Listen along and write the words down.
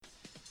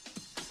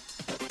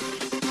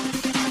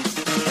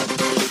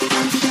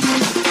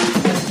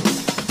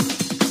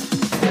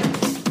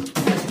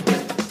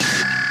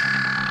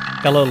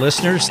Hello,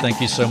 listeners. Thank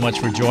you so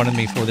much for joining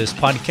me for this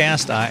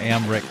podcast. I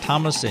am Rick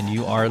Thomas, and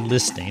you are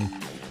listening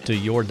to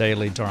Your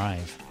Daily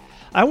Drive.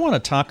 I want to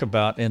talk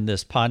about in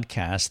this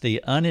podcast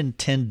the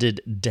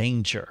unintended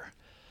danger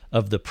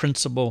of the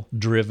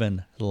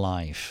principle-driven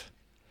life.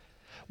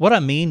 What I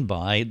mean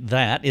by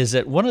that is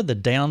that one of the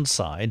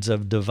downsides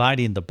of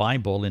dividing the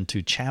Bible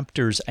into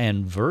chapters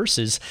and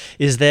verses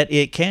is that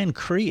it can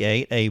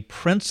create a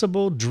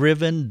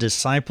principle-driven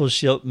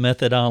discipleship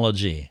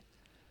methodology.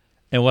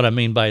 And what I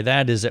mean by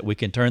that is that we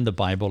can turn the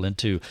Bible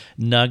into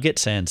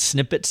nuggets and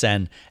snippets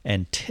and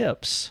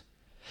tips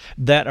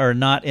that are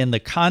not in the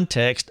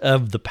context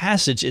of the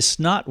passage. It's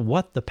not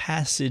what the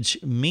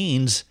passage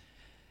means.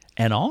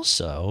 And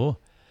also,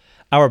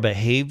 our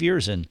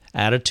behaviors and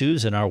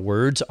attitudes and our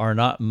words are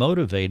not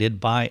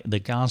motivated by the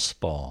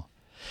gospel.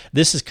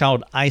 This is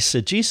called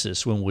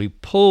eisegesis, when we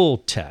pull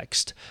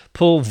text,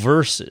 pull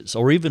verses,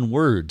 or even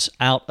words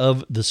out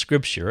of the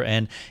Scripture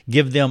and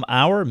give them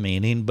our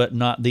meaning, but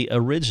not the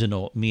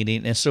original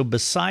meaning. And so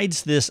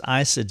besides this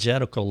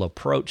eisegetical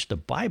approach to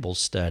Bible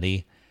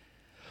study,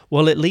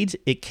 well,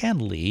 it can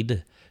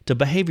lead to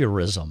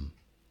behaviorism.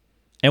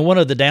 And one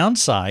of the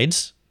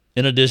downsides,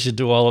 in addition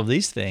to all of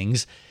these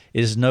things,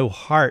 is no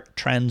heart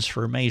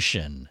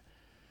transformation.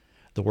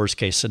 The worst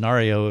case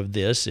scenario of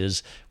this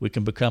is we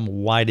can become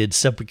whited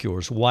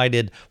sepulchres,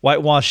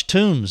 whitewashed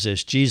tombs,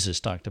 as Jesus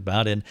talked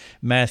about in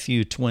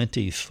Matthew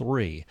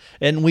 23.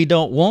 And we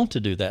don't want to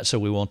do that, so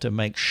we want to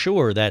make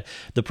sure that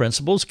the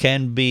principles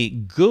can be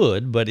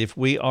good, but if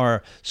we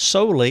are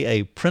solely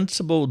a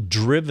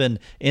principle-driven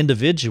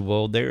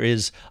individual, there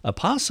is a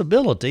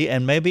possibility,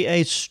 and maybe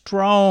a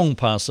strong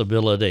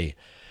possibility,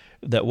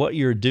 that what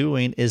you're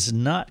doing is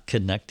not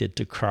connected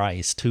to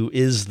Christ, who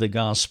is the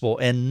gospel,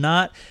 and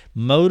not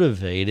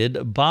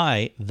motivated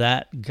by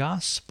that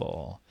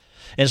gospel.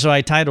 And so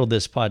I titled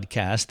this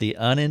podcast, The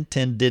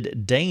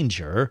Unintended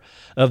Danger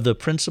of the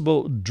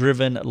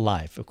Principle-Driven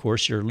Life. Of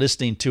course, you're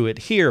listening to it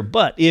here,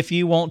 but if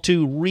you want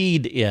to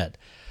read it,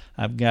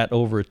 I've got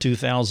over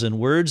 2,000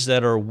 words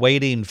that are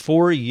waiting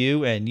for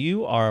you, and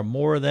you are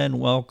more than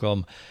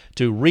welcome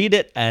to read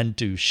it and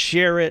to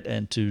share it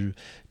and to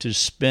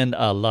spend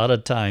a lot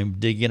of time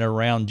digging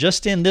around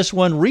just in this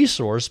one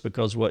resource,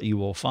 because what you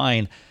will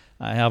find,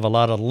 I have a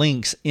lot of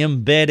links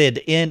embedded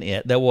in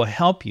it that will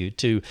help you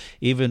to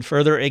even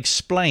further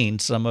explain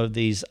some of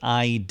these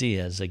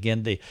ideas.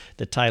 Again, the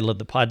title of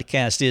the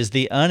podcast is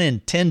The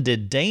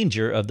Unintended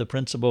Danger of the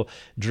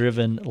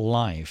Principle-Driven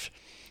Life.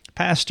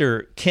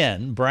 Pastor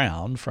Ken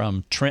Brown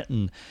from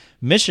Trenton,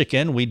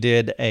 Michigan,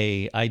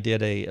 I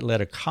did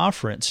a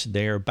conference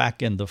there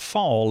back in the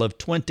fall of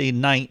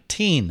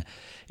 2019.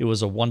 It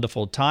was a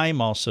wonderful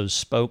time. Also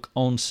spoke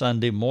on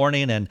Sunday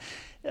morning, and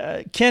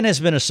Ken has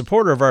been a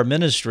supporter of our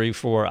ministry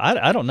for,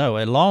 I don't know,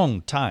 a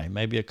long time,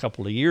 maybe a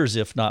couple of years,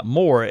 if not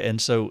more. And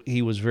so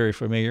he was very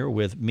familiar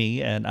with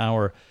me and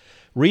our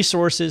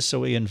resources,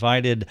 so he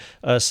invited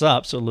us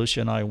up. So Lucia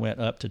and I went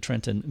up to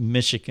Trenton,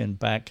 Michigan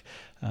back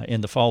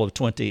in the fall of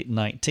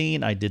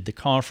 2019. I did the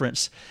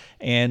conference,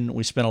 and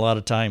we spent a lot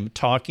of time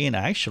talking.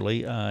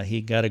 Actually,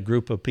 he got a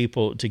group of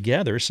people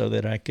together so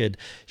that I could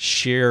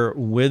share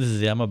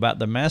with them about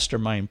the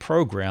Mastermind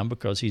program,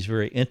 because he's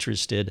very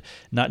interested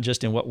not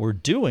just in what we're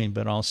doing,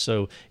 but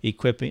also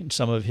equipping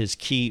some of his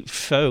key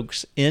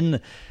folks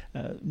in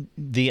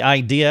the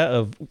idea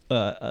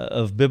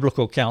of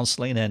biblical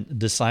counseling and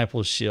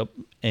discipleship,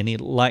 and he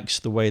likes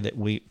the way that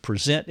we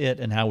present it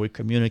and how we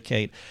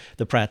communicate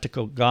the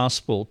practical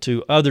gospel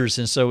to others.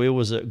 And so it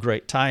was a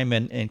great time,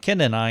 and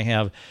Ken and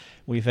I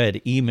we've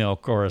had email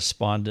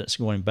correspondence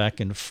going back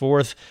and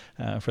forth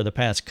for the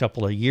past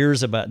couple of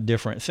years about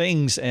different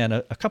things, and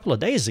a couple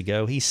of days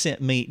ago he sent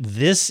me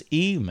this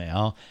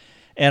email.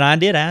 And I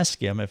did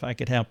ask him if I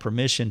could have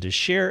permission to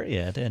share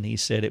it, and he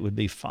said it would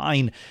be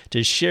fine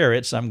to share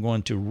it, so I'm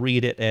going to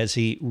read it as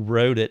he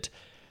wrote it.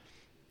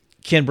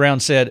 Ken Brown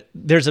said,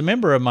 "There's a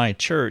member of my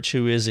church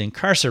who is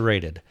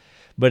incarcerated,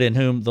 but in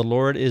whom the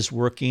Lord is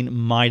working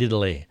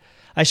mightily.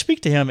 I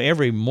speak to him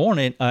every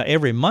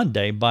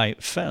Monday by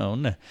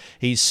phone.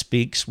 He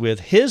speaks with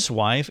his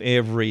wife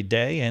every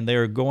day, and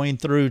they're going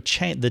through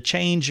the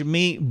Change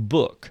Me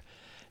book,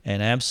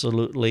 and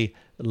absolutely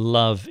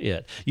love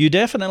it. You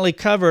definitely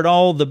covered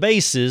all the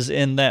bases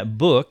in that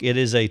book. It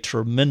is a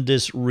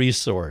tremendous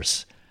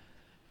resource."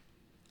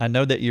 I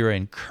know that you're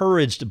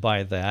encouraged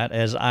by that,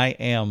 as I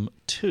am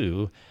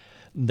too,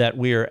 that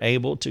we are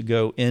able to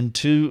go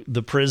into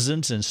the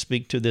prisons and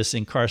speak to this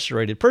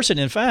incarcerated person.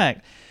 In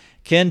fact,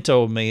 Ken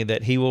told me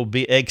that he will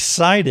be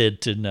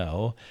excited to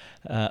know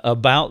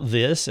about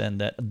this,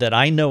 and that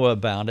I know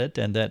about it,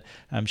 and that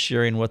I'm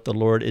sharing what the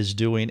Lord is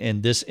doing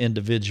in this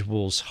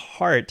individual's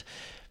heart.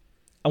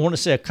 I want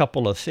to say a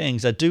couple of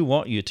things. I do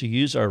want you to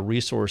use our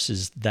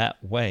resources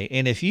that way.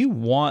 And if you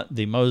want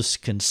the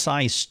most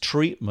concise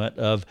treatment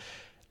of,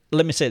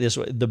 let me say it this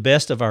way, the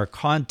best of our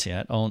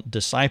content on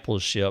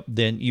discipleship,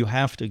 then you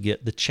have to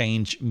get the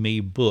Change Me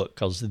book,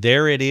 because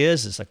there it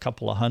is. It's a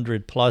couple of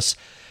 100 plus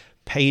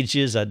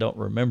pages. I don't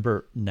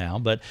remember now,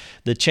 but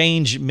the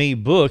Change Me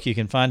book, you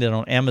can find it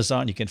on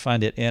Amazon. You can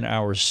find it in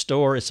our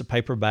store. It's a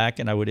paperback,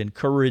 and I would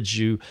encourage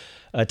you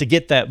to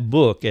get that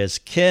book. As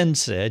Ken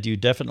said, you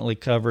definitely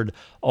covered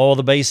all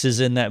the bases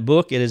in that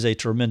book. It is a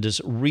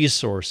tremendous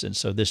resource. And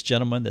so this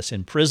gentleman that's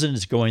in prison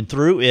is going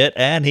through it,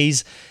 and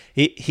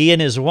he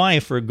and his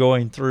wife are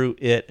going through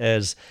it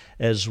as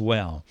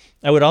well.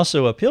 I would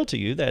also appeal to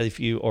you that if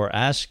you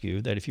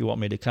want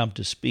me to come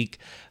to speak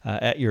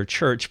at your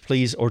church,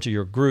 please, or to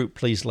your group,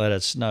 please let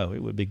us know.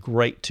 It would be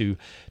great to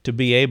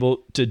be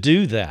able to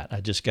do that. I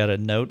just got a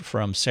note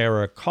from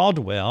Sarah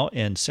Caldwell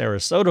in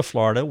Sarasota,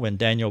 Florida, when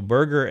Daniel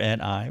Berger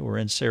and I were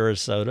in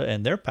Sarasota,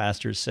 and their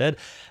pastor said,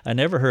 "I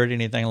never heard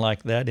anything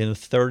like that in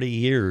 30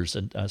 years."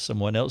 And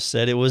someone else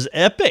said it was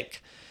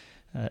epic.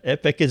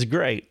 Epic is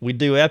great. We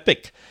do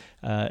epic.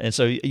 And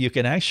so you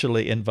can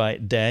actually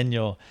invite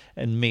Daniel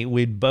and me.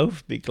 We'd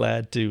both be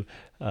glad to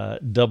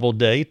double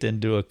date and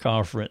do a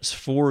conference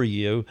for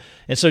you.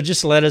 And so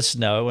just let us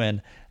know,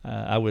 and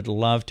I would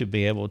love to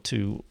be able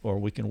to, or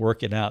we can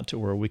work it out to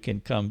where we can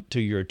come to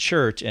your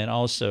church. And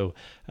also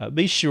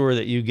be sure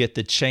that you get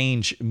the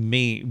Change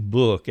Me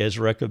book as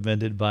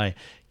recommended by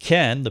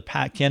Ken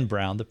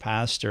Brown, the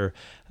pastor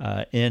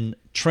in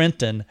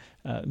Trenton,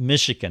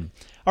 Michigan.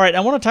 All right,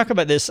 I want to talk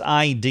about this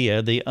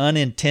idea, the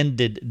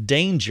unintended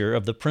danger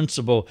of the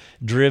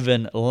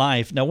principle-driven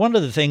life. Now, one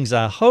of the things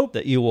I hope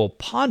that you will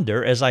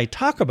ponder as I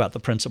talk about the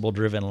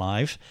principle-driven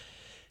life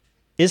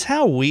is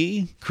how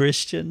we,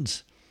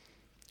 Christians,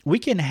 we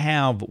can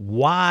have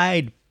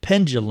wide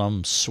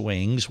pendulum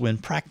swings when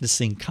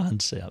practicing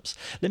concepts.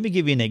 Let me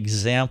give you an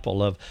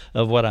example of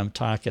what I'm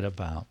talking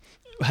about.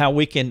 How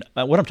we can,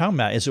 what I'm talking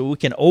about is that we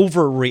can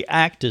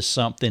overreact to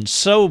something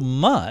so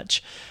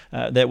much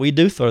that we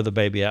do throw the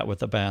baby out with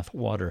the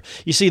bathwater.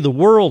 You see, the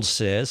world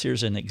says,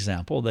 here's an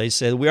example, they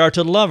say we are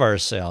to love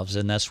ourselves,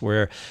 and that's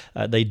where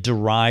they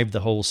derive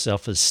the whole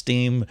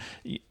self-esteem,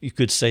 you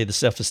could say the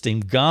self-esteem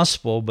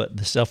gospel, but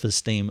the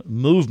self-esteem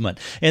movement.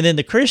 And then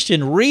the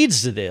Christian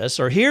reads this,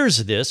 or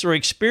hears this, or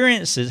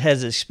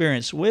has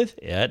experience with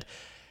it,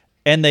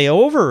 and they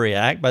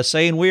overreact by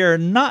saying we are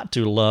not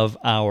to love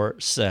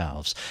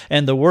ourselves.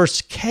 And the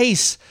worst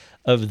case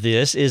of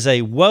this is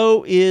a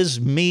woe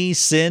is me,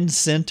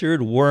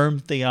 sin-centered worm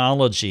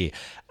theology.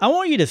 I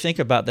want you to think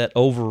about that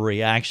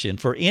overreaction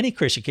for any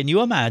Christian. Can you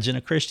imagine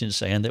a Christian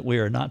saying that we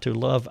are not to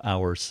love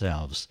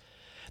ourselves?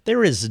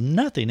 There is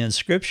nothing in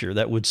Scripture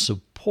that would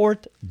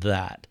support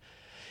that.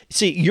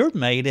 See, you're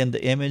made in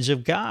the image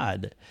of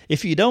God.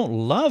 If you don't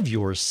love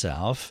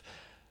yourself,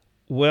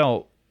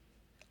 well,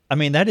 I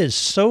mean, that is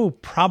so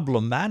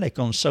problematic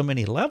on so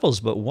many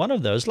levels, but one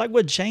of those, like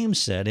what James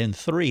said in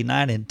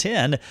 3:9 and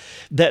 10,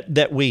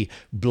 that we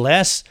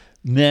bless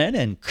men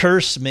and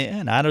curse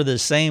men. Out of the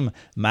same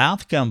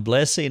mouth come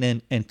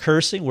blessing and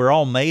cursing. We're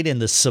all made in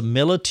the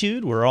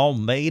similitude. We're all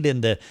made in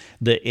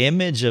the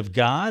image of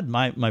God.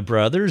 My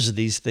brothers,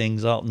 these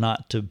things ought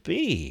not to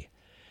be.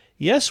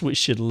 Yes, we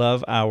should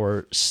love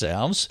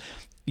ourselves.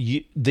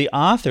 The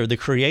author, the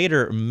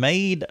creator,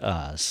 made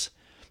us.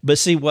 But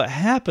see, what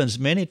happens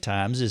many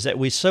times is that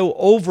we so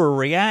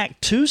overreact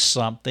to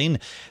something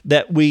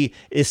that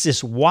it's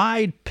this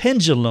wide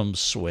pendulum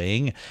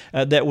swing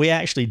that we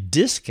actually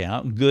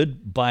discount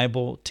good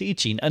Bible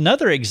teaching.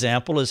 Another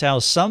example is how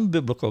some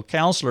biblical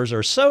counselors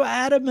are so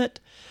adamant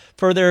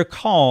for their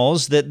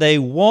cause that they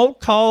won't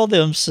call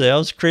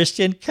themselves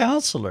Christian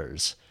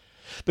counselors,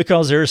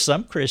 because there are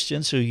some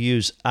Christians who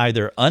use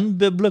either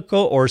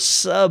unbiblical or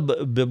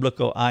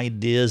sub-biblical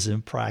ideas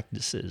and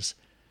practices.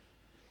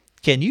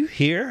 Can you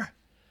hear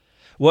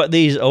what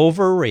these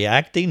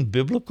overreacting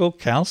biblical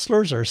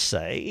counselors are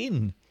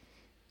saying?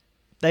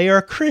 They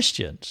are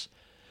Christians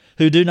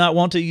who do not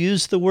want to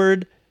use the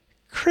word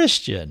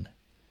Christian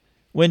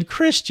when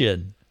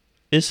Christian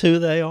is who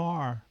they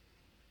are.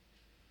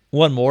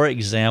 One more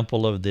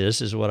example of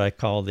this is what I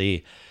call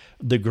the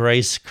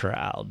grace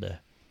crowd.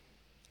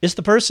 It's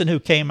the person who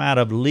came out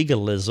of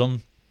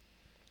legalism,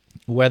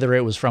 whether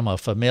it was from a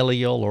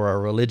familial or a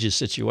religious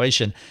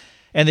situation,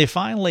 and they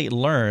finally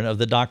learn of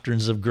the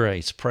doctrines of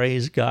grace.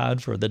 Praise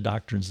God for the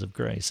doctrines of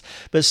grace.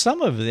 But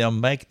some of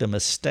them make the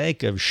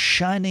mistake of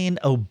shunning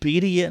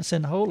obedience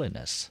and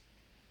holiness.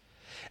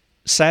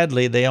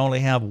 Sadly, they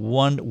only have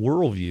one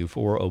worldview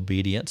for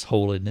obedience,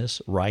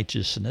 holiness,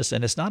 righteousness,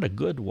 and it's not a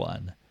good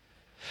one.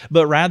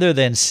 But rather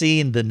than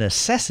seeing the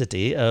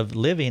necessity of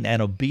living an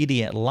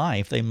obedient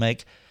life, they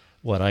make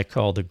what I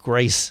call the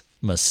grace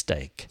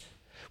mistake,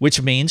 which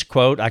means,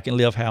 quote, I can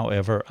live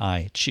however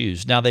I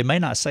choose. Now, they may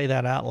not say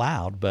that out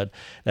loud, but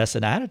that's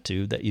an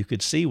attitude that you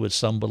could see with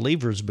some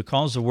believers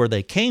because of where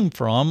they came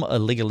from, a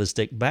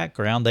legalistic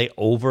background. They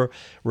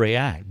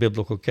overreact.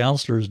 Biblical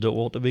counselors don't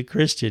want to be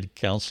Christian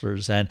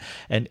counselors,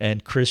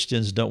 and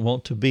Christians don't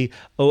want to be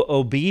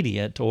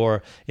obedient,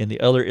 or in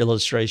the other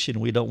illustration,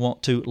 we don't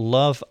want to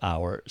love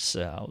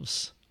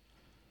ourselves.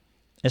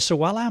 And so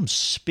while I'm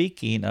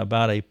speaking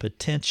about a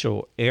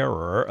potential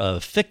error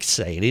of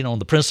fixating on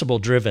the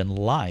principle-driven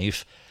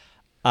life,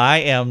 I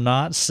am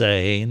not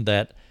saying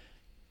that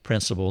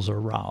principles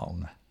are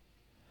wrong.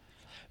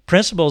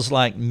 Principles,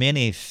 like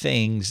many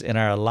things in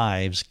our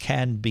lives,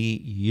 can be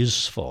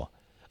useful,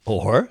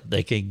 or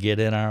they can get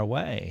in our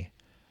way.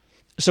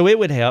 So it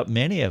would help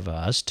many of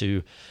us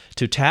to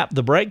tap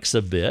the brakes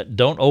a bit.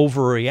 Don't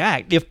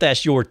overreact if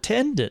that's your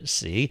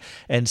tendency,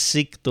 and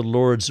seek the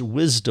Lord's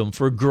wisdom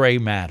for gray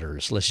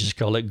matters. Let's just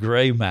call it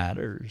gray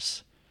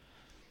matters.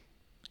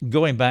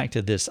 Going back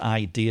to this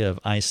idea of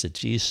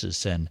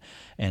eisegesis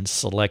and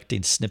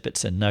selecting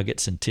snippets and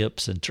nuggets and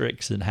tips and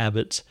tricks and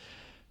habits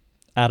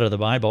out of the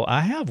Bible,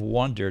 I have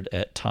wondered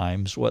at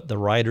times what the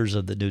writers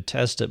of the New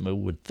Testament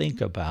would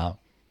think about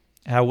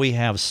how we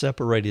have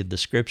separated the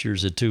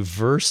Scriptures into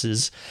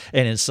verses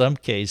and in some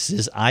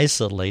cases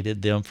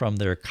isolated them from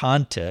their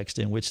context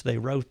in which they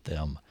wrote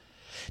them.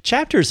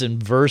 Chapters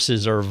and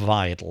verses are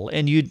vital,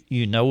 and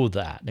you know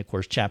that. And of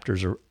course,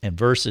 chapters and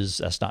verses,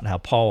 that's not how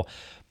Paul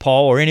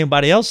or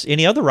anybody else,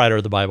 any other writer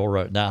of the Bible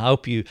wrote. Now, I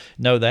hope you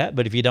know that,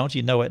 but if you don't,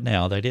 you know it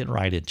now. They didn't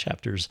write in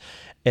chapters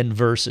and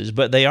verses,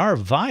 but they are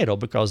vital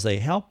because they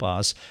help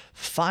us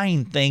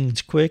find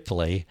things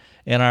quickly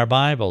in our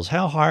Bibles.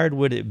 How hard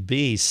would it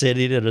be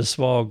sitting in a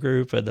small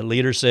group and the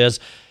leader says,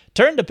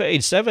 turn to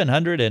page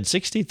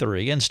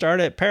 763 and start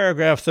at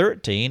paragraph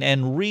 13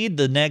 and read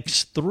the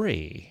next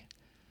 3?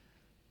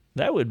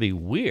 That would be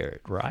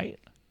weird, right?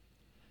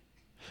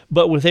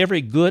 But with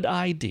every good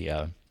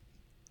idea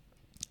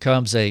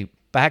comes a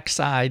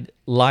backside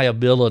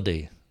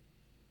liability,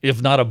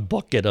 if not a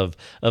bucket of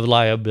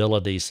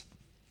liabilities.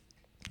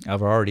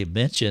 I've already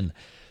mentioned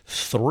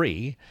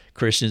 3: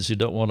 Christians who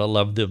don't want to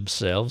love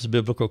themselves,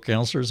 biblical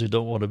counselors who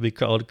don't want to be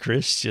called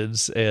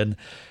Christians, and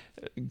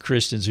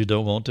Christians who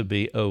don't want to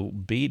be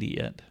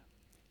obedient.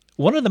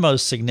 One of the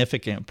most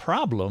significant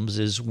problems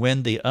is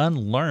when the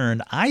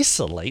unlearned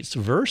isolates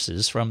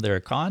verses from their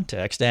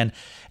context and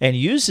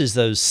uses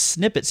those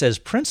snippets as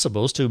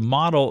principles to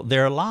model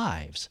their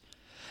lives.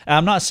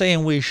 I'm not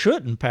saying we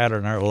shouldn't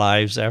pattern our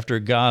lives after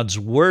God's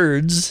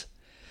words,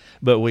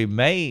 but we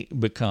may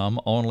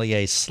become only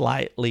a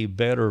slightly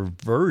better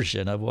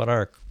version of what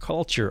our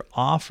culture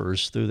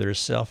offers through their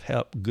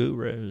self-help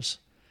gurus.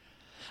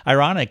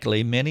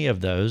 Ironically, many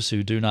of those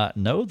who do not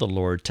know the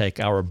Lord take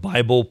our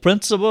Bible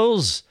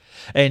principles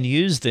and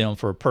use them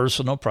for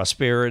personal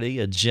prosperity,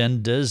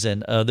 agendas,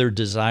 and other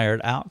desired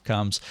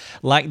outcomes.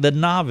 Like the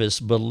novice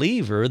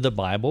believer, the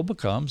Bible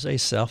becomes a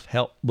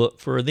self-help book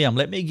for them.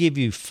 Let me give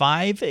you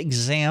 5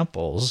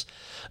 examples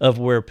of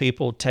where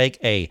people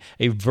take a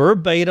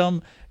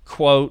verbatim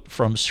quote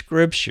from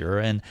Scripture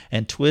and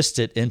twist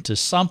it into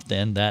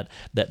something that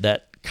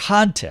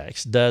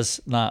context does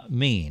not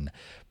mean.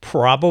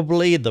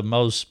 Probably the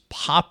most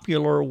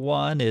popular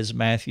one is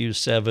Matthew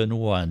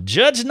 7:1.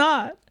 Judge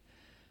not,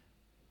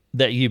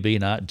 that you be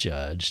not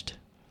judged.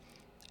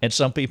 And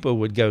some people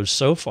would go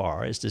so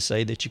far as to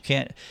say that you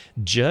can't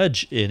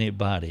judge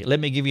anybody.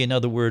 Let me give you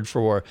another word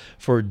for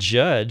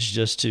judge,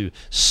 just to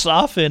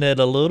soften it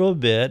a little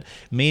bit,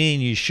 meaning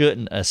you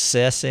shouldn't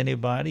assess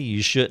anybody,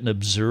 you shouldn't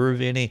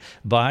observe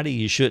anybody,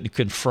 you shouldn't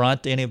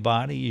confront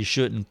anybody, you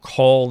shouldn't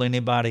call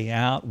anybody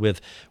out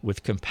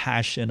with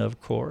compassion, of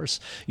course.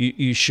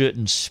 You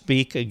shouldn't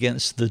speak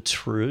against the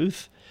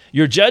truth.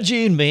 You're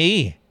judging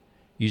me.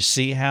 You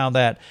see how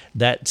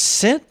that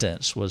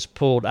sentence was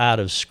pulled out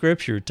of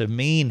Scripture to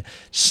mean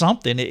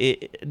something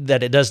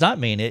that it does not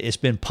mean. It's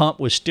been pumped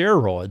with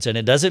steroids, and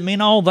it doesn't mean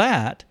all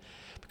that.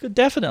 Because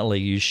definitely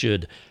you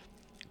should,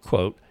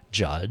 quote,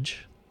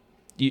 judge.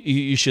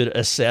 You should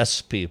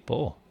assess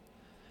people.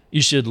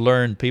 You should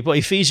learn people.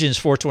 Ephesians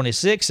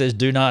 4:26 says,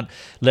 do not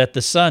let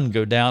the sun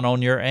go down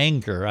on your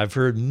anger. I've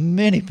heard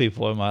many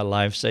people in my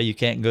life say you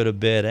can't go to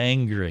bed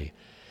angry.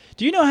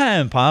 Do you know how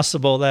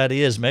impossible that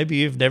is? Maybe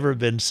you've never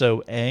been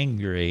so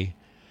angry.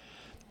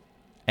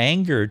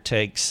 Anger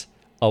takes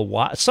a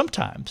while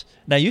sometimes.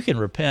 Now, you can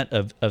repent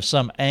of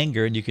some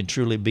anger and you can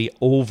truly be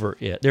over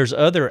it. There's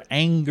other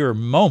anger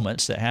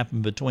moments that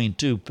happen between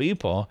two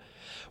people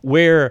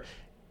where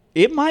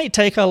it might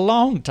take a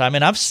long time.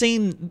 And I've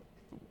seen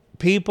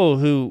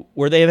people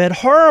where they've had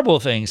horrible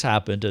things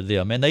happen to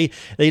them, and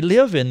they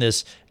live in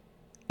this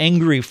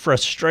angry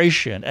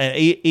frustration,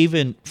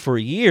 even for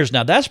years.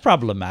 Now, that's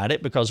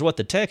problematic because what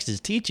the text is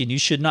teaching, you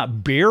should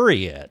not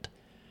bury it.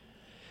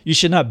 You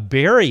should not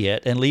bury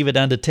it and leave it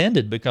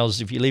unattended,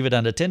 because if you leave it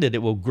unattended,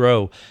 it will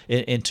grow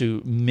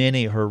into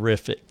many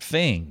horrific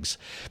things.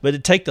 But to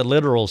take the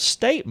literal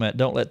statement,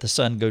 don't let the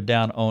sun go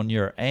down on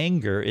your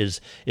anger, is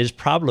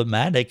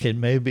problematic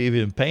and maybe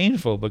even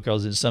painful,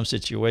 because in some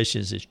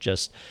situations it's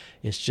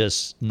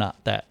just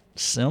not that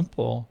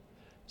simple.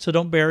 So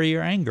don't bury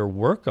your anger.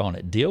 Work on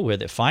it. Deal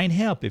with it. Find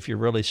help if you're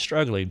really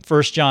struggling.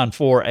 1 John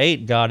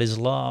 4:8, God is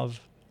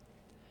love.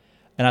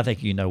 And I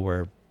think you know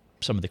where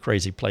some of the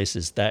crazy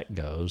places that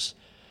goes.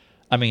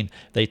 I mean,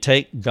 they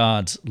take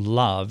God's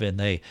love and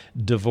they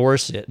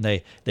divorce it,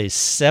 and they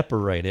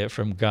separate it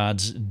from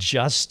God's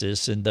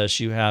justice, and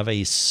thus you have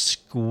a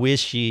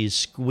squishy,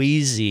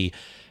 squeezy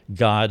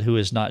God who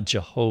is not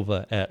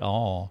Jehovah at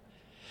all.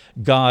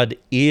 God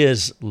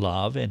is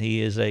love, and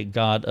he is a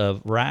God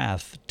of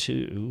wrath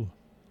too.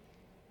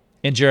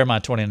 In Jeremiah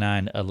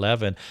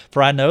 29:11,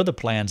 "For I know the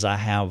plans I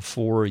have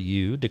for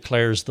you,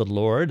 declares the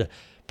Lord,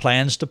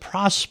 plans to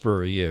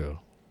prosper you."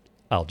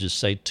 I'll just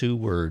say two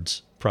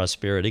words: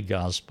 prosperity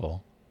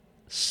gospel.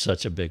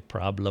 Such a big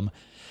problem.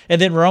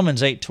 And then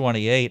Romans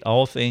 8:28,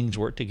 "All things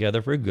work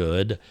together for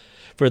good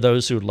for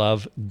those who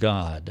love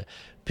God."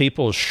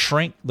 People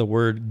shrink the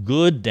word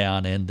good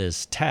down in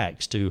this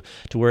text to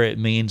where it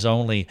means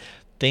only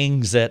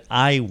things that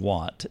I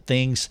want,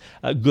 things,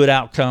 good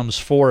outcomes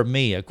for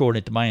me,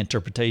 according to my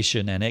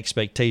interpretation and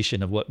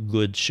expectation of what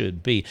good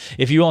should be.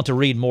 If you want to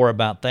read more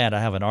about that, I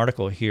have an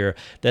article here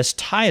that's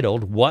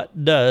titled,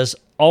 "What Does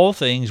All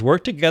Things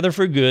Work Together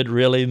for Good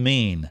Really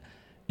Mean?"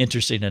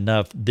 Interesting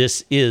enough,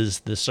 this is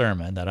the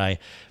sermon that I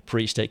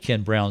preached at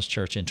Ken Brown's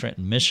church in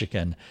Trenton,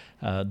 Michigan,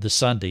 the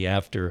Sunday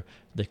after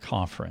the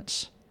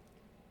conference.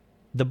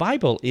 The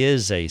Bible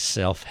is a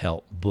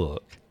self-help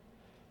book.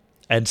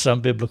 And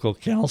some biblical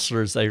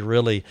counselors, they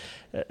really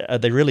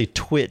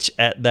twitch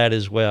at that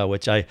as well,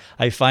 which I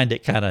find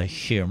it kind of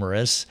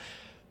humorous,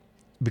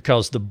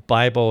 because the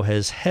Bible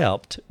has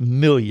helped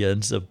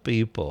millions of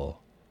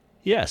people.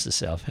 Yes, a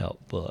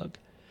self-help book.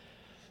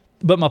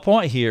 But my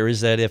point here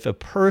is that if a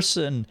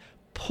person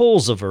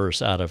pulls a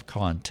verse out of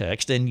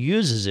context and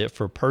uses it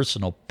for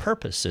personal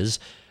purposes,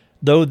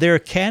 though there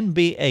can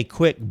be a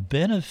quick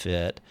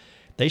benefit,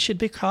 they should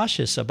be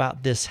cautious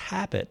about this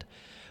habit.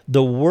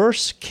 The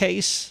worst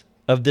case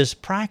of this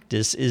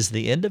practice is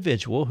the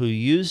individual who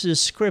uses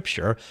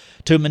Scripture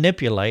to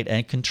manipulate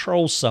and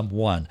control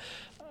someone.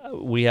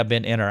 We have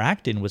been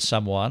interacting with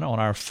someone on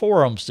our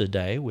forums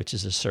today, which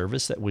is a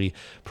service that we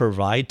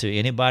provide to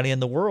anybody in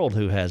the world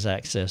who has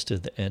access to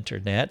the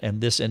internet.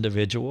 And this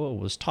individual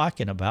was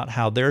talking about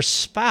how their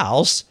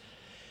spouse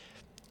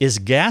is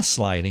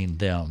gaslighting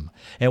them.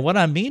 And what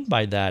I mean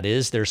by that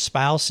is their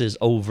spouse is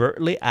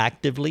overtly,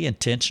 actively,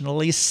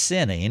 intentionally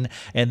sinning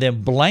and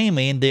then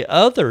blaming the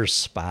other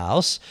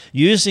spouse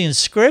using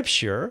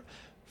Scripture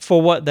for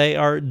what they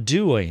are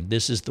doing.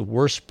 This is the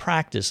worst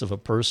practice of a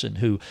person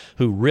who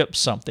rips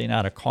something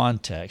out of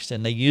context,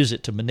 and they use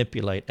it to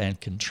manipulate and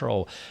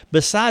control.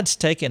 Besides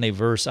taking a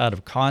verse out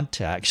of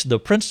context, the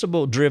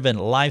principle-driven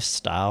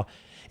lifestyle,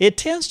 it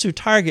tends to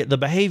target the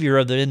behavior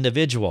of the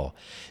individual.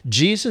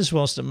 Jesus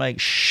wants to make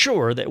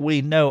sure that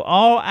we know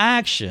all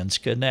actions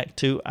connect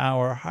to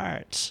our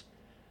hearts.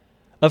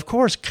 Of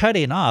course,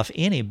 cutting off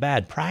any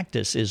bad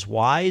practice is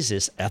wise,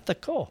 is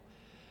ethical,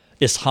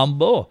 is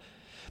humble.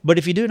 But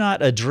if you do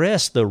not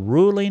address the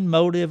ruling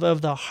motive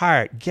of the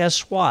heart,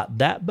 guess what?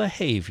 That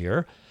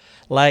behavior,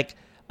 like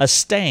a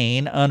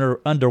stain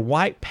under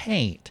white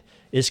paint,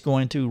 is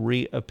going to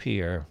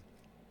reappear.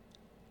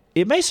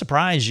 It may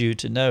surprise you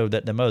to know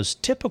that the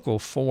most typical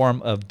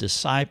form of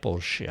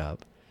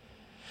discipleship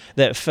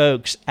that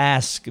folks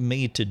ask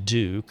me to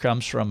do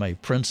comes from a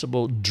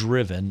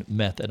principle-driven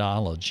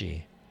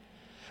methodology.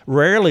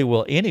 Rarely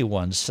will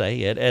anyone say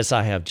it as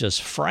I have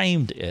just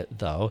framed it,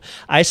 though.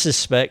 I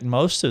suspect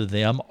most of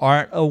them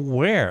aren't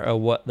aware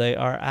of what they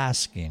are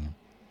asking.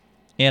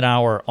 In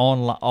our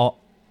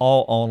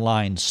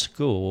all-online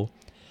school,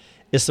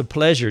 it's a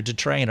pleasure to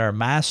train our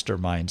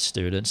mastermind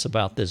students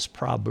about this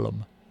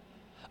problem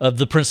of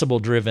the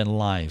principle-driven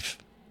life,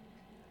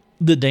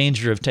 the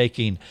danger of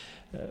taking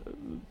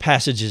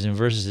passages and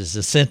verses,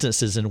 the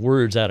sentences and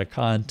words out of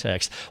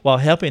context, while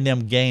helping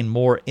them gain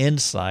more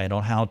insight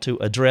on how to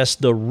address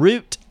the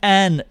root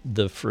and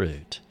the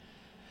fruit.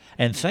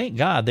 And thank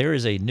God there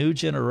is a new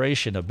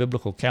generation of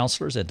biblical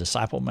counselors and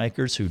disciple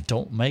makers who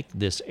don't make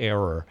this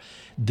error.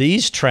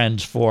 These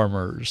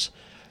transformers,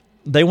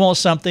 they want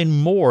something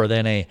more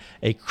than a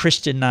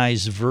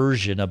Christianized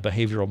version of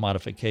behavioral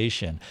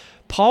modification.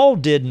 Paul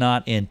did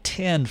not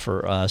intend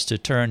for us to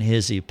turn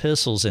his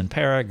epistles and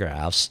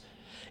paragraphs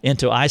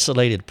into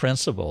isolated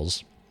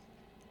principles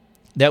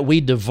that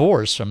we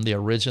divorce from the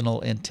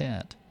original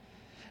intent.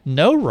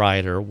 No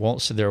writer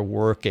wants their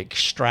work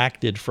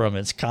extracted from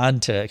its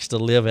context to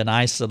live an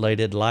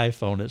isolated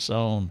life on its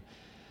own.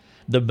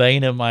 The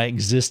bane of my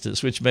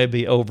existence, which may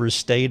be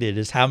overstated,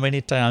 is how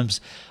many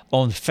times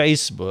on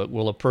Facebook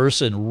will a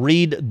person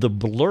read the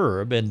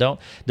blurb and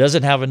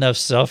doesn't have enough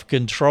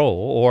self-control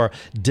or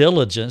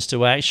diligence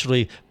to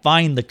actually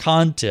find the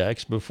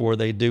context before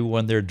they do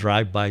when they're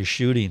drive-by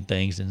shooting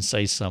things and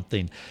say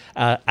something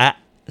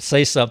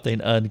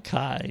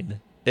unkind.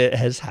 It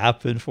has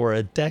happened for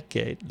a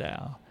decade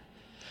now.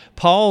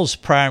 Paul's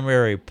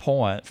primary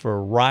point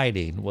for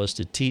writing was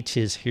to teach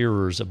his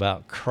hearers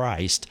about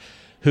Christ,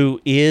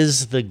 who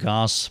is the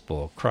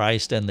gospel.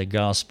 Christ and the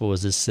gospel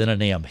is a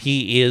synonym.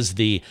 He is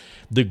the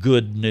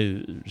good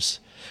news.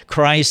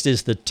 Christ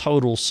is the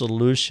total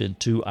solution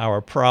to our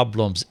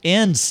problems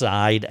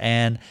inside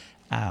and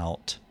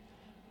out.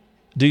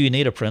 Do you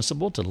need a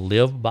principle to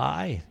live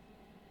by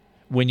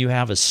when you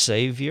have a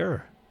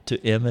Savior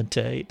to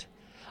imitate?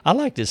 I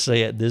like to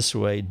say it this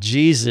way: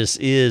 Jesus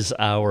is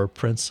our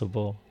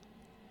principle.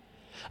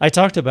 I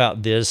talked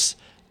about this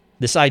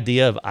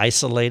idea of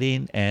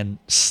isolating and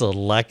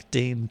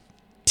selecting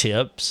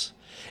tips.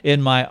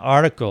 in my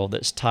article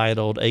that's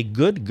titled, A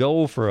Good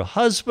Goal for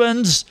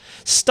Husbands.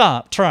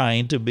 Stop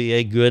trying to be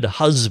a good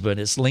husband.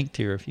 It's linked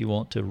here if you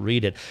want to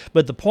read it.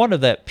 But the point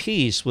of that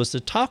piece was to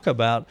talk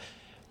about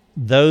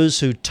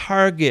those who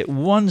target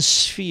one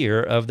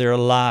sphere of their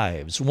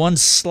lives, one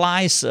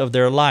slice of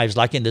their lives,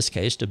 like in this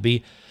case, to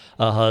be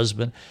a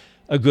husband,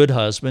 a good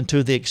husband,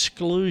 to the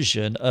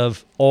exclusion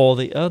of all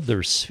the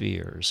other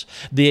spheres.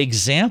 The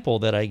example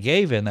that I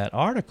gave in that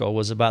article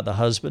was about the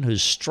husband who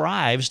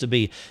strives to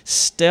be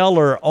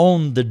stellar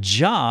on the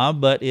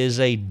job but is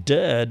a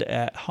dud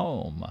at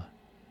home.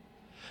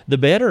 The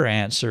better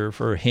answer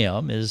for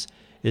him is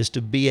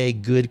to be a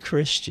good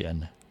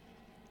Christian,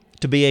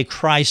 to be a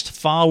Christ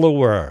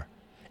follower,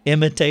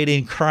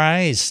 imitating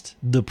Christ,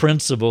 the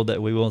principle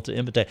that we want to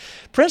imitate.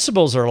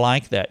 Principles are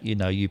like that.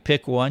 You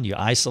pick one, you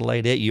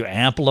isolate it, you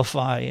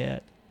amplify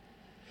it,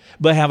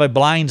 but have a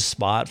blind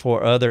spot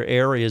for other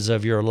areas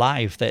of your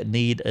life that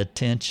need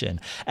attention.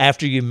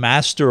 After you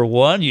master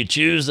one, you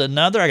choose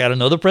another. I got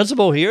another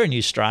principle here, and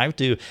you strive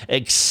to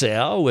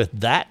excel with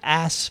that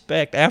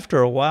aspect.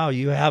 After a while,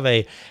 you have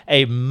a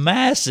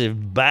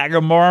massive bag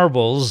of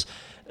marbles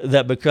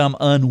that become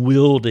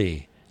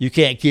unwieldy. You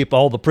can't keep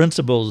all the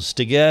principles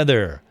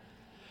together.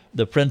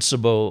 The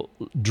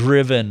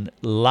principle-driven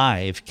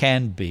life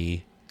can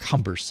be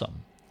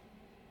cumbersome.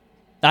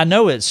 I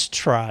know it's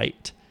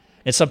trite,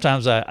 and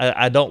sometimes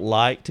I don't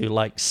like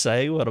to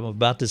say what I'm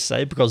about to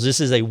say, because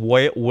this is a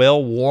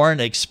well-worn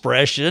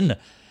expression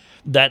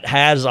that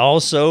has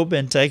also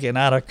been taken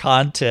out of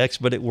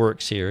context, but it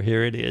works here.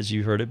 Here it is.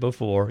 You heard it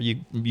before.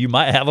 You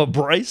might have a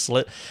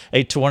bracelet,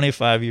 a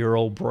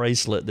 25-year-old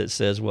bracelet that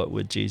says, "What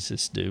would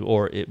Jesus do?"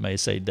 Or it may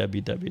say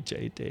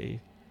WWJD.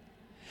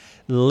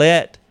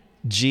 Let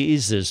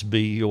Jesus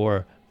be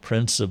your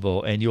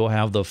principle, and you'll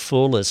have the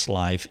fullest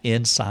life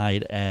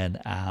inside and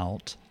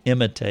out.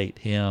 Imitate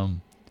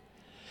him.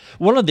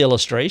 One of the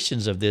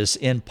illustrations of this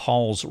in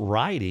Paul's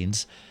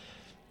writings,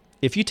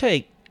 if you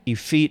take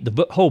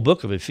the whole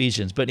book of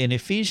Ephesians, but in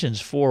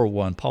Ephesians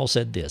 4:1, Paul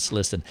said this.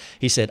 Listen,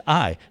 he said,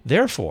 "I,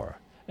 therefore,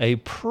 a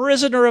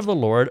prisoner of the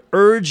Lord,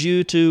 urge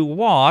you to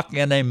walk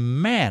in a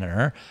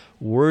manner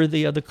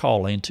worthy of the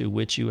calling to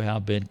which you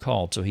have been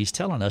called." So he's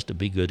telling us to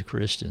be good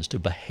Christians, to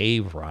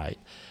behave right,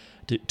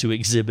 to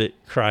exhibit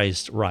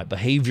Christ right.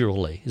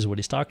 Behaviorally is what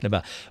he's talking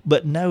about.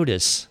 But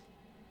notice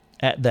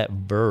at that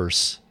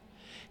verse,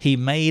 he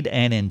made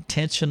an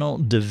intentional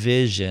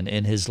division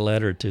in his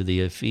letter to the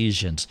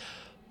Ephesians.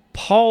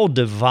 Paul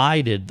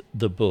divided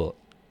the book.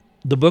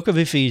 The book of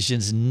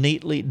Ephesians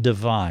neatly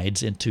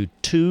divides into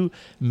two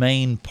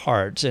main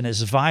parts, and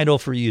it's vital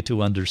for you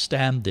to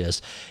understand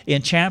this.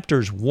 In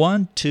chapters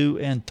 1, 2,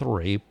 and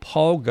 3,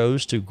 Paul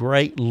goes to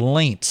great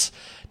lengths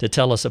to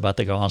tell us about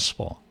the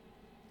gospel.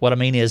 What I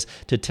mean is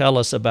to tell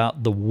us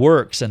about the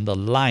works and the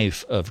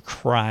life of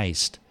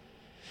Christ.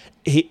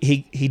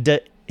 He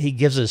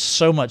gives us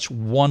so much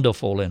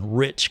wonderful and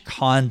rich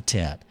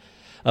content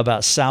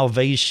about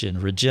salvation,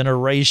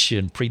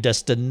 regeneration,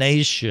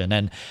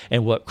 predestination,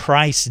 and what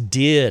Christ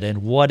did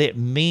and what it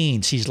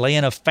means. He's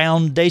laying a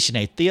foundation,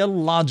 a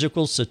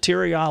theological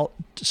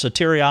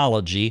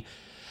soteriology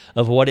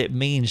of what it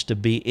means to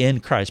be in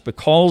Christ.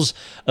 Because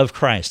of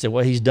Christ and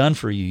what he's done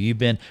for you, you've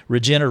been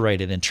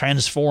regenerated and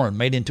transformed,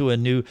 made into a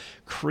new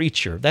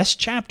creature. That's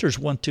chapters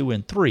 1, 2,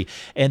 and 3.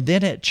 And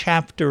then at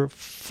chapter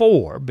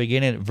 4,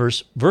 beginning at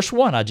verse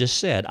 1, I just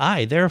said,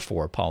 "I,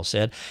 therefore," Paul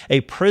said, "a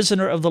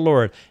prisoner of the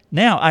Lord.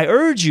 Now I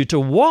urge you to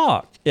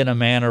walk in a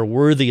manner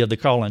worthy of the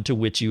calling to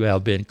which you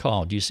have been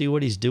called." You see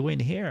what he's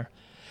doing here?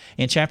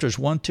 In chapters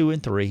 1, 2,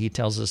 and 3, he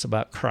tells us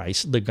about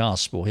Christ, the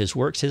gospel, his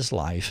works, his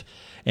life,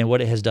 and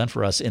what it has done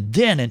for us. And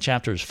then in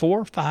chapters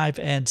 4, 5,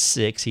 and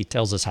 6, he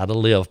tells us how to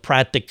live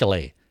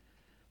practically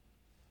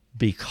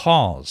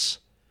because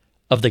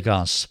of the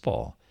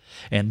gospel.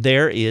 And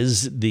there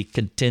is the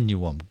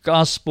continuum,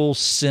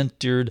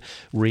 gospel-centered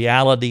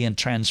reality and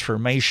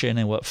transformation,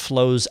 and what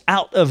flows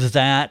out of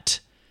that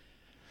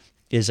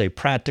is a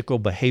practical,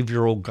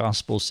 behavioral,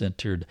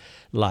 gospel-centered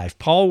life.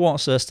 Paul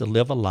wants us to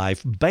live a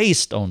life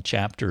based on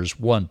chapters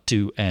 1,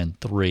 2, and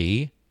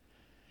 3.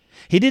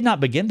 He did not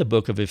begin the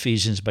book of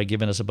Ephesians by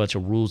giving us a bunch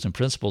of rules and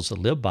principles to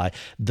live by.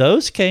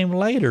 Those came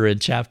later in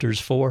chapters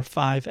 4,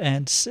 5,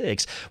 and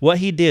 6. What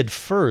he did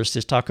first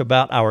is talk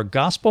about our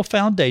gospel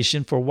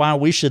foundation for why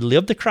we should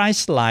live the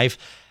Christ life.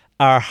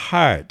 Our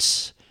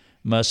hearts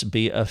must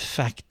be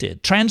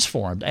affected,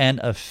 transformed and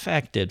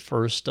affected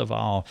first of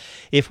all.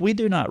 If we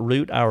do not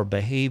root our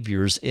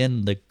behaviors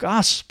in the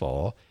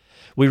gospel,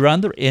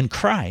 in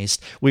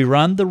Christ, we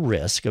run the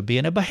risk of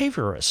being a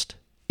behaviorist,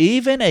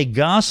 even a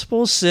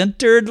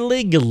gospel-centered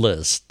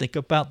legalist. Think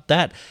about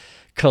that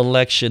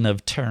collection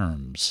of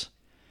terms.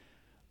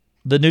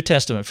 The New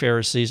Testament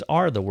Pharisees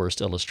are the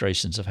worst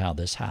illustrations of how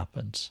this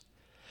happens.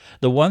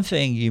 The one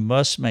thing you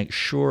must make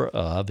sure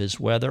of is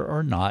whether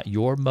or not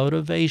your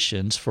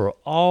motivations for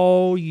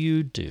all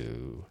you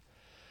do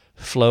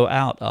flow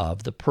out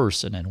of the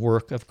person and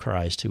work of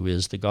Christ, who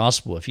is the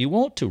gospel. If you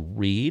want to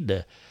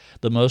read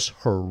the most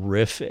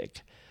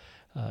horrific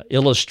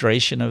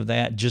illustration of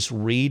that, just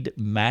read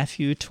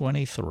Matthew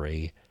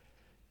 23,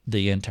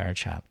 the entire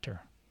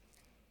chapter.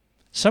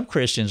 Some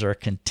Christians are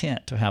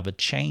content to have a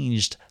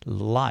changed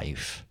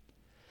life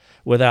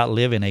without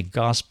living a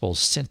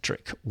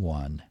gospel-centric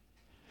one,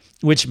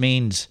 which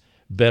means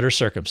better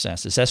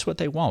circumstances. That's what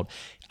they want.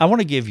 I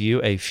want to give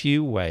you a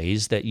few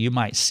ways that you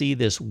might see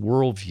this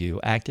worldview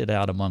acted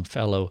out among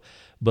fellow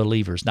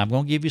believers. Now, I'm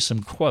going to give you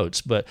some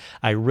quotes, but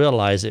I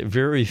realize that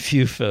very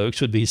few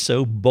folks would be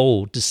so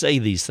bold to say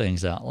these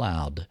things out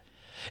loud.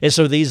 And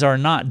so these are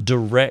not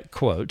direct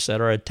quotes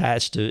that are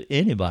attached to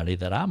anybody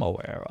that I'm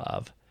aware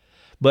of,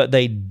 but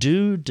they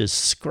do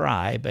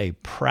describe a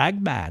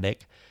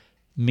pragmatic,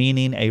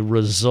 meaning a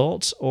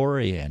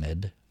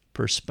results-oriented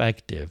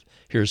perspective.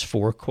 Here's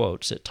 4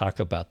 quotes that talk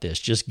about this.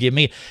 Just give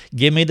me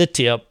the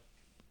tip.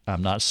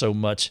 I'm not so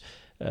much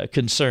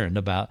concerned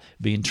about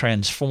being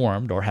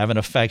transformed or having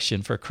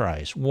affection for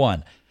Christ.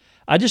 1,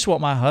 I just want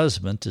my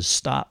husband to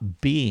stop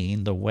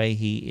being the way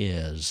he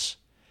is.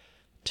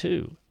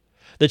 2,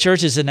 the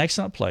church is an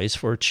excellent place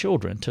for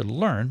children to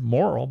learn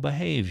moral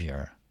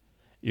behavior.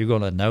 You're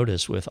going to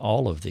notice with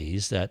all of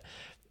these that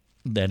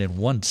in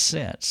one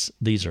sense,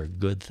 these are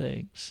good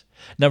things.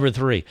 Number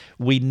 3,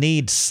 we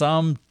need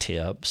some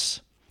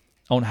tips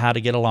on how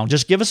to get along.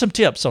 Just give us some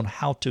tips on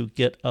how to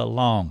get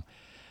along.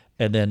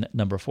 And then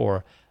number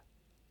 4,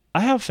 I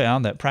have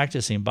found that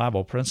practicing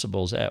Bible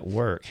principles at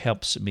work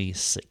helps me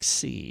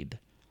succeed.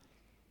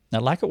 Now,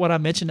 like what I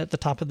mentioned at the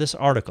top of this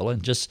article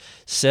and just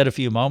said a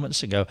few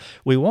moments ago,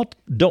 we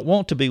don't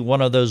want to be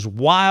one of those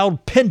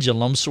wild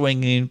pendulum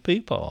swinging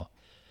people.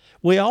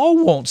 We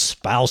all want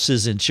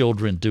spouses and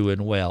children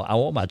doing well. I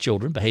want my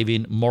children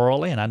behaving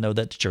morally, and I know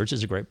that the church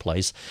is a great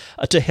place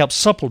to help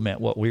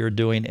supplement what we are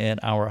doing in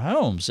our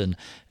homes. And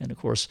of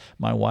course,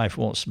 my wife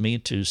wants me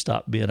to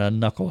stop being a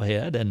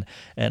knucklehead,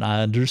 and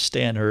I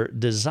understand her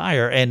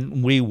desire.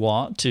 And we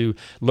want to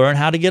learn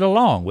how to get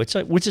along,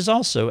 which is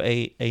also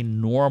a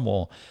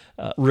normal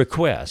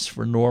request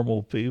for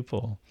normal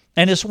people.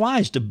 And it's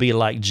wise to be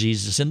like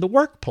Jesus in the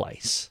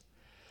workplace.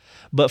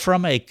 But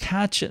from a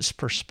conscience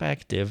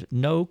perspective,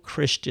 no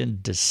Christian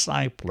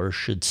discipler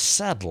should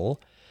settle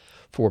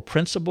for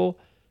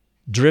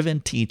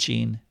principle-driven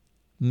teaching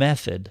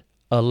method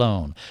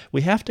alone.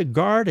 We have to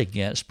guard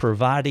against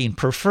providing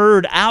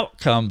preferred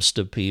outcomes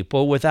to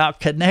people without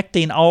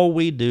connecting all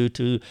we do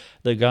to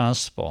the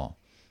gospel.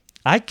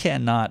 I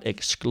cannot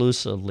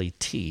exclusively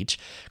teach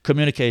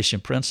communication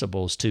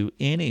principles to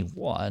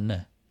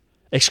anyone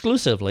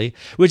exclusively,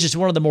 which is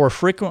one of the more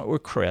frequent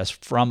requests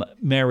from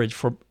marriage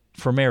for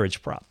marriage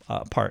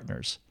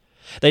partners.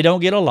 They don't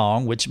get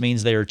along, which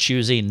means they are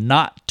choosing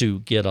not to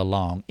get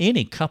along.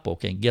 Any couple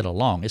can get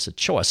along. It's a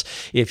choice.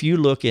 If you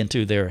look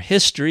into their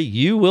history,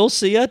 you will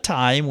see a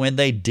time when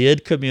they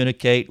did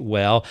communicate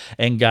well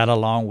and got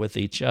along with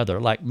each other.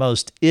 Like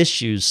most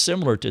issues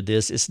similar to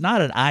this, it's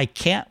not an I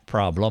can't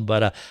problem,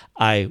 but a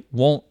I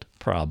won't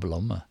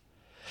problem.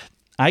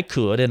 I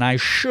could and I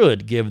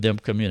should give them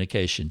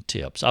communication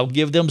tips. I'll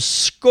give them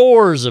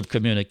scores of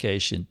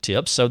communication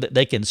tips so that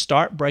they can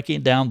start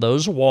breaking down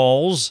those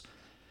walls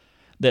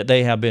that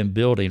they have been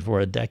building for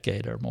a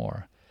decade or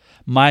more.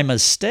 My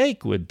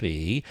mistake would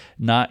be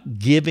not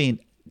giving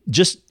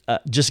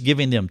just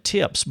giving them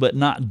tips, but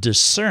not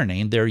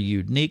discerning their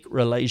unique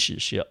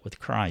relationship with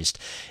Christ.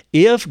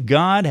 If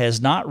God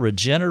has not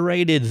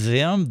regenerated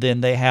them,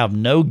 then they have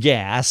no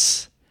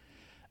gas,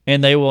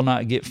 and they will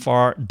not get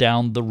far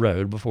down the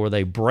road before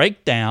they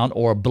break down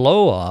or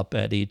blow up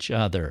at each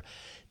other.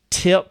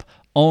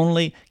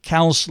 Tip-only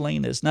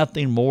counseling is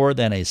nothing more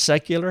than a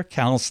secular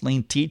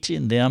counseling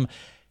teaching them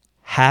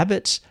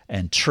habits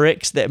and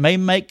tricks that may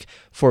make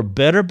for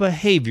better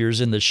behaviors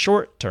in the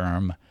short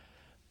term,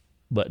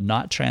 but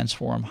not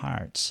transform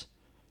hearts.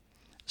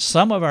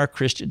 Some of our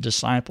Christian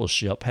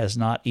discipleship has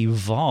not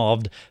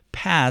evolved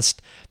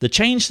past the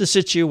change the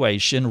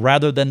situation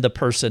rather than the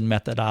person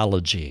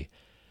methodology.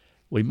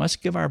 We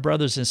must give our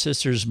brothers and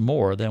sisters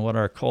more than what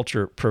our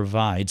culture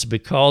provides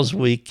because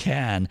we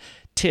can.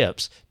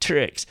 Tips,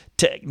 tricks,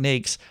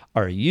 techniques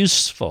are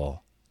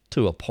useful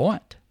to a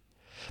point.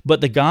 But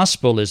the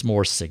gospel is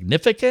more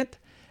significant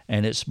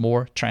and it's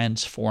more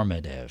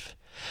transformative.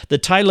 The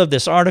title of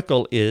this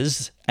article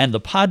is, and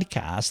the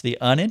podcast, The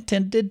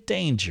Unintended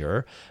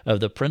Danger of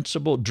the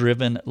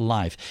Principle-Driven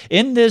Life.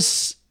 In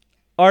this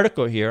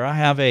article here, I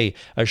have a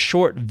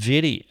short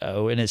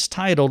video, and it's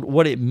titled,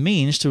 What It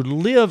Means to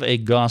Live a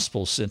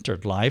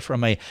Gospel-Centered Life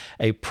from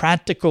a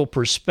Practical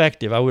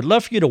Perspective. I would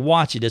love for you to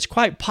watch it. It's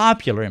quite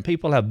popular, and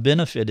people have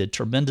benefited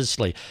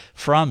tremendously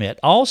from it.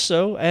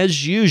 Also,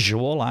 as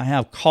usual, I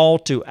have call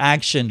to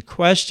action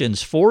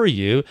questions for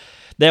you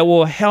that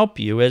will help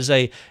you as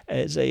a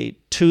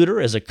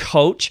tutor, as a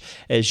coach,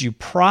 as you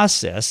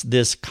process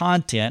this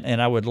content.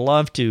 And I would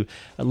love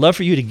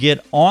for you to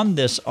get on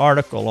this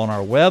article on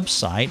our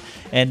website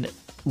and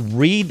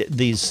read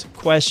these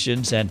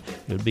questions, and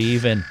it would be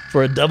even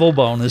for a double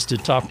bonus to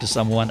talk to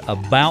someone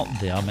about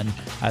them. And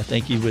I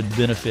think you would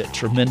benefit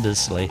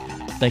tremendously.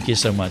 Thank you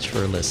so much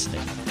for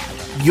listening.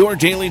 Your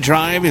Daily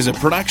Drive is a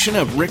production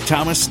of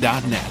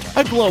rickthomas.net,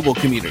 a global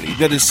community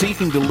that is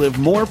seeking to live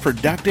more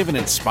productive and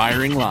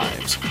inspiring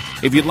lives.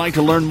 If you'd like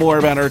to learn more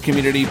about our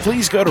community,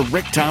 please go to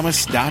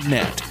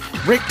rickthomas.net.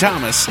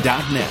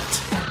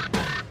 rickthomas.net.